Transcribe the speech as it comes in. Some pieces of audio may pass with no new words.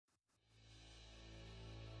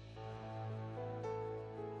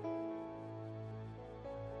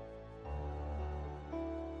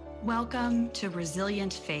Welcome to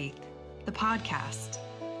Resilient Faith, the podcast.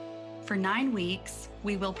 For 9 weeks,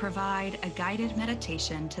 we will provide a guided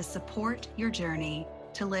meditation to support your journey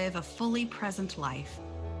to live a fully present life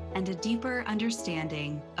and a deeper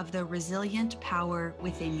understanding of the resilient power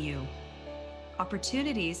within you.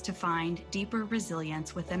 Opportunities to find deeper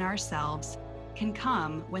resilience within ourselves can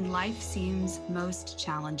come when life seems most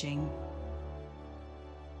challenging.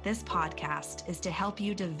 This podcast is to help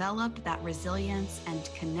you develop that resilience and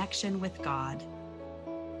connection with God.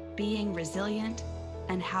 Being resilient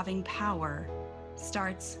and having power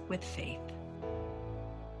starts with faith.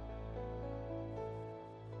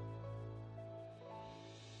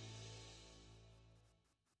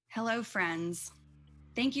 Hello, friends.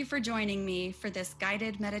 Thank you for joining me for this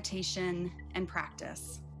guided meditation and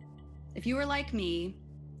practice. If you are like me,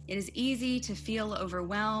 it is easy to feel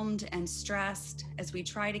overwhelmed and stressed as we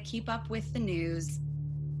try to keep up with the news,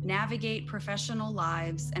 navigate professional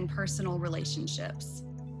lives and personal relationships.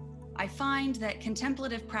 I find that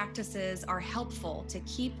contemplative practices are helpful to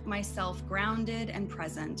keep myself grounded and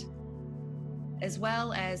present, as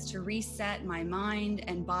well as to reset my mind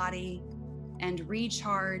and body and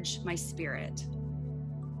recharge my spirit.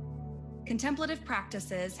 Contemplative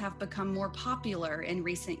practices have become more popular in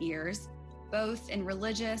recent years, both in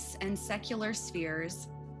religious and secular spheres,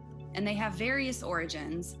 and they have various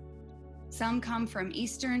origins. Some come from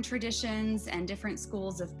Eastern traditions and different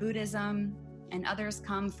schools of Buddhism, and others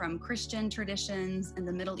come from Christian traditions in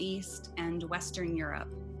the Middle East and Western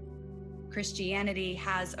Europe. Christianity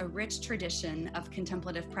has a rich tradition of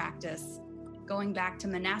contemplative practice, going back to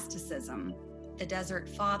monasticism, the desert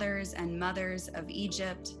fathers and mothers of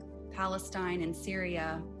Egypt, Palestine, and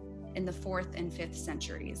Syria in the 4th and 5th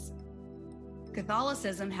centuries.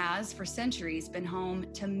 Catholicism has, for centuries, been home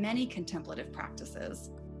to many contemplative practices.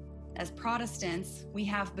 As Protestants, we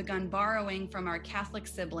have begun borrowing from our Catholic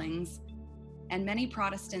siblings, and many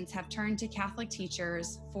Protestants have turned to Catholic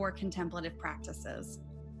teachers for contemplative practices.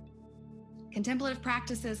 Contemplative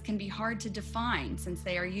practices can be hard to define since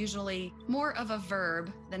they are usually more of a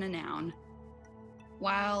verb than a noun.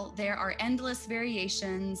 While there are endless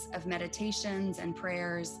variations of meditations and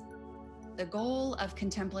prayers, the goal of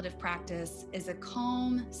contemplative practice is a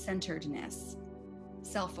calm centeredness,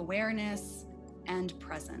 self-awareness, and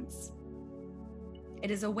presence. It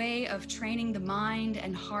is a way of training the mind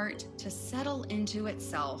and heart to settle into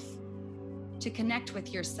itself, to connect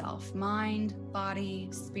with yourself, mind, body,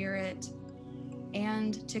 spirit,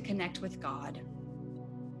 and to connect with God.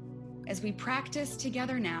 As we practice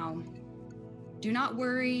together now, do not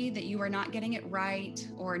worry that you are not getting it right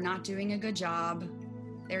or not doing a good job.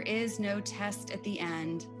 There is no test at the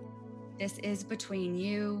end. This is between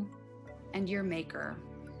you and your Maker.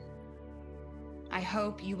 I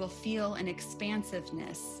hope you will feel an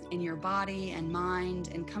expansiveness in your body and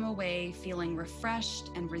mind and come away feeling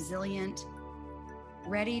refreshed and resilient,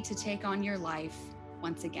 ready to take on your life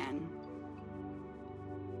once again.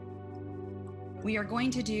 We are going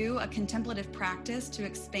to do a contemplative practice to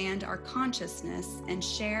expand our consciousness and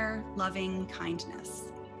share loving kindness.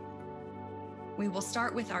 We will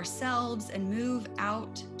start with ourselves and move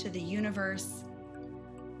out to the universe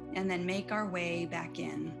and then make our way back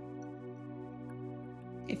in.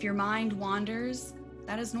 If your mind wanders,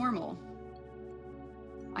 that is normal.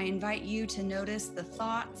 I invite you to notice the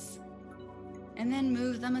thoughts and then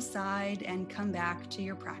move them aside and come back to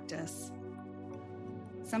your practice.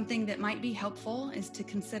 Something that might be helpful is to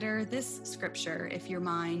consider this scripture if your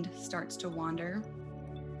mind starts to wander.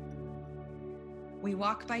 We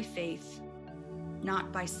walk by faith,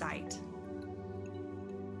 not by sight.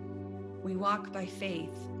 We walk by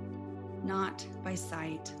faith, not by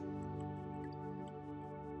sight.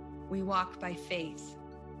 We walk by faith,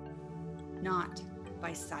 not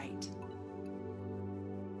by sight.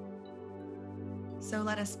 So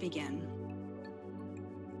let us begin.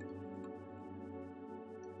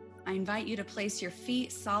 I invite you to place your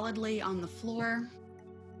feet solidly on the floor,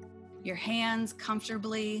 your hands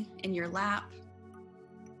comfortably in your lap.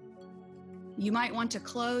 You might want to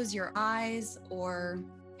close your eyes or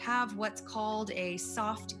have what's called a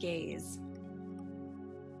soft gaze.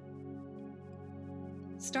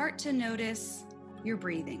 Start to notice your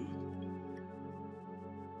breathing.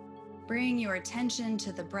 Bring your attention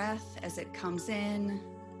to the breath as it comes in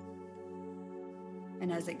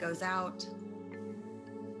and as it goes out.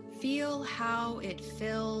 Feel how it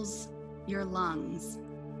fills your lungs.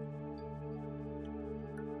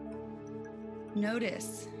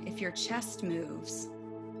 Notice if your chest moves,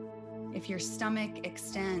 if your stomach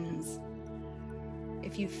extends,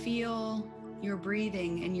 if you feel your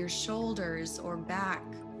breathing in your shoulders or back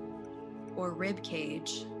or rib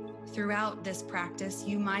cage. Throughout this practice,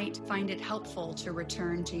 you might find it helpful to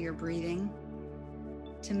return to your breathing,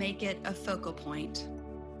 to make it a focal point.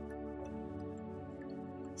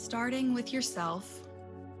 Starting with yourself,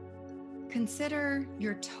 consider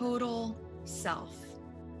your total self,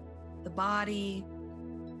 the body,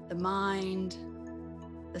 the mind,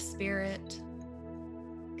 the spirit.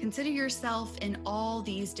 Consider yourself in all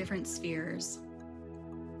these different spheres.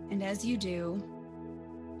 And as you do,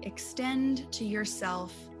 extend to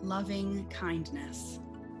yourself loving kindness.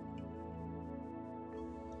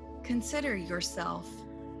 Consider yourself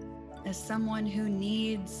as someone who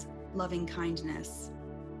needs loving kindness,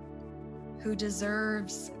 who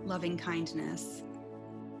deserves loving kindness,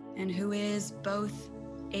 and who is both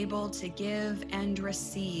able to give and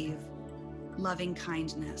receive loving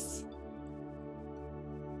kindness.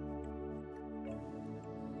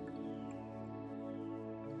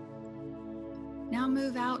 Now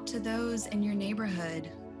move out to those in your neighborhood,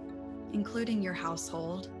 including your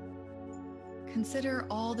household. Consider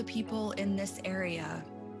all the people in this area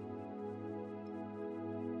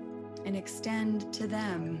and extend to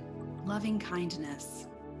them loving kindness.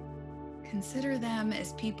 Consider them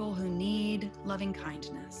as people who need loving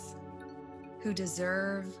kindness, who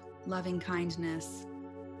deserve loving kindness,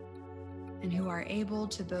 and who are able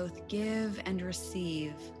to both give and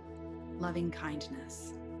receive loving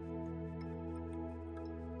kindness.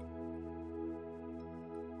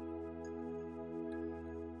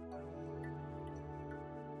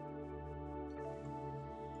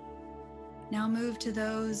 Now move to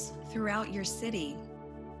those throughout your city.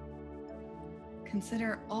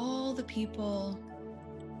 Consider all the people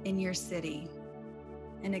in your city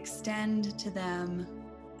and extend to them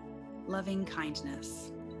loving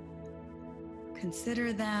kindness.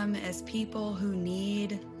 Consider them as people who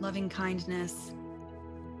need loving kindness,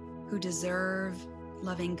 who deserve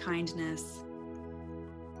loving kindness,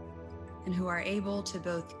 and who are able to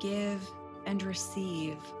both give and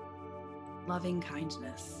receive loving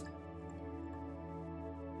kindness.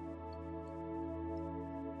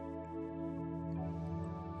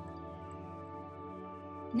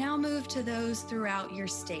 Now move to those throughout your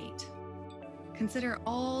state. Consider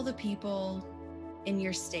all the people in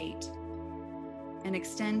your state and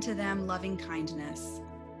extend to them loving kindness.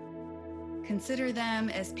 Consider them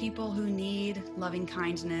as people who need loving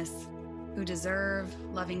kindness, who deserve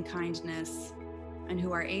loving kindness, and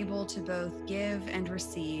who are able to both give and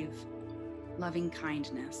receive loving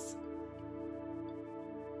kindness.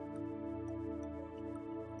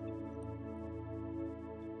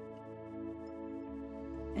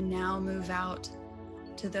 And now move out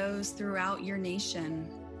to those throughout your nation.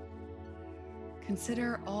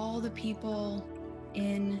 Consider all the people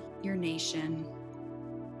in your nation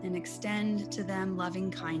and extend to them loving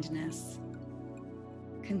kindness.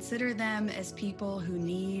 Consider them as people who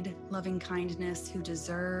need loving kindness, who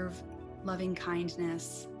deserve loving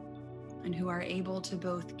kindness, and who are able to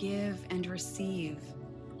both give and receive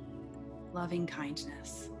loving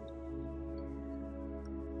kindness.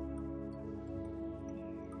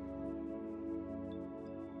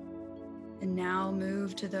 And now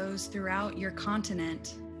move to those throughout your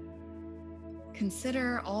continent.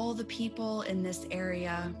 Consider all the people in this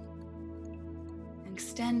area and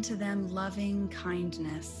extend to them loving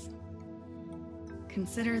kindness.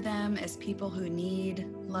 Consider them as people who need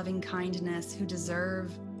loving kindness, who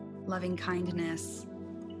deserve loving kindness,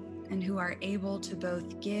 and who are able to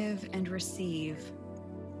both give and receive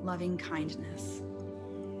loving kindness.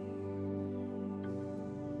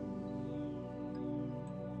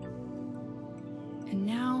 And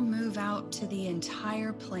now move out to the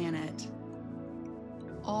entire planet,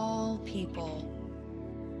 all people,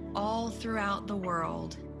 all throughout the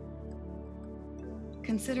world.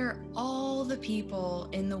 Consider all the people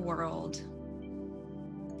in the world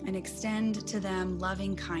and extend to them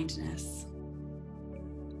loving kindness.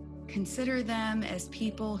 Consider them as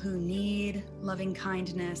people who need loving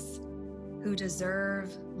kindness, who deserve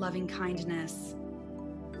loving kindness,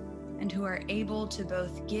 and who are able to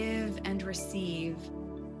both give and receive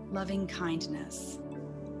loving kindness.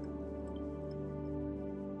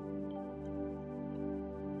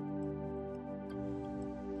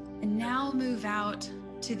 And now move out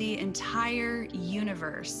to the entire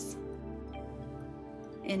universe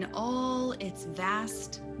in all its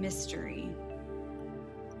vast mystery.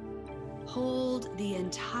 Hold the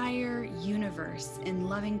entire universe in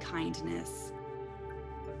loving kindness.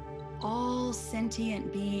 All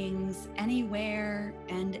sentient beings anywhere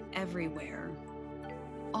and everywhere.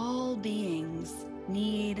 All beings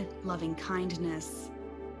need loving kindness,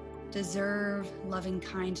 deserve loving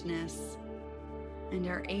kindness, and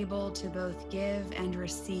are able to both give and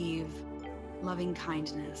receive loving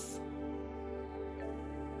kindness.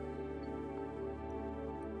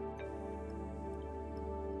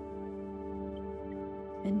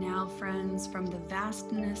 And now, friends, from the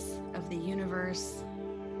vastness of the universe,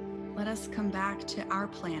 let us come back to our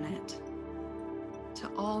planet, to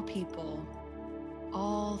all people,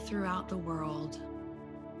 all throughout the world.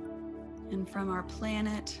 And from our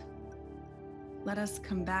planet, let us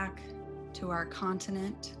come back to our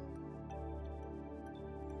continent.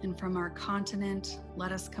 And from our continent,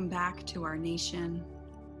 let us come back to our nation.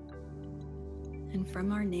 And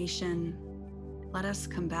from our nation, let us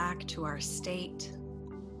come back to our state.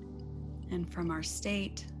 And from our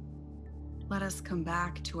state, let us come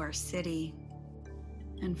back to our city.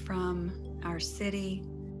 And from our city,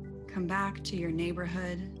 come back to your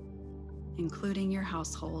neighborhood, including your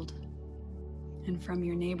household. And from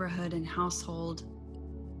your neighborhood and household,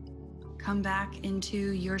 come back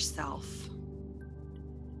into yourself.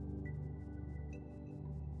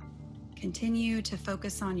 Continue to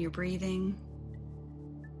focus on your breathing.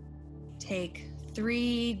 Take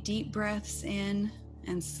 3 deep breaths in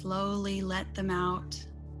and slowly let them out.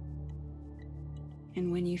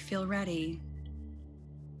 And when you feel ready,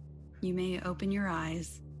 you may open your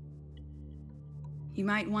eyes. You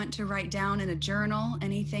might want to write down in a journal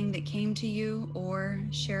anything that came to you or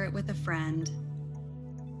share it with a friend.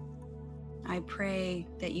 I pray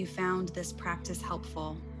that you found this practice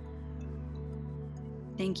helpful.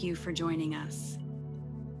 Thank you for joining us.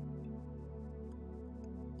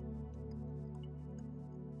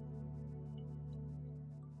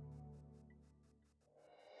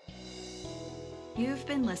 You've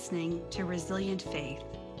been listening to Resilient Faith,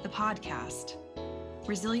 the podcast.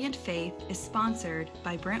 Resilient Faith is sponsored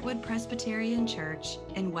by Brentwood Presbyterian Church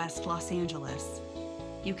in West Los Angeles.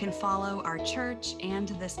 You can follow our church and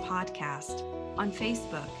this podcast on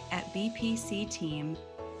Facebook at BPC Team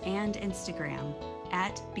and Instagram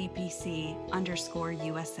at BPC_USA.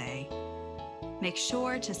 Make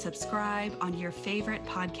sure to subscribe on your favorite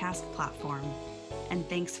podcast platform. And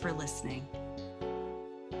thanks for listening.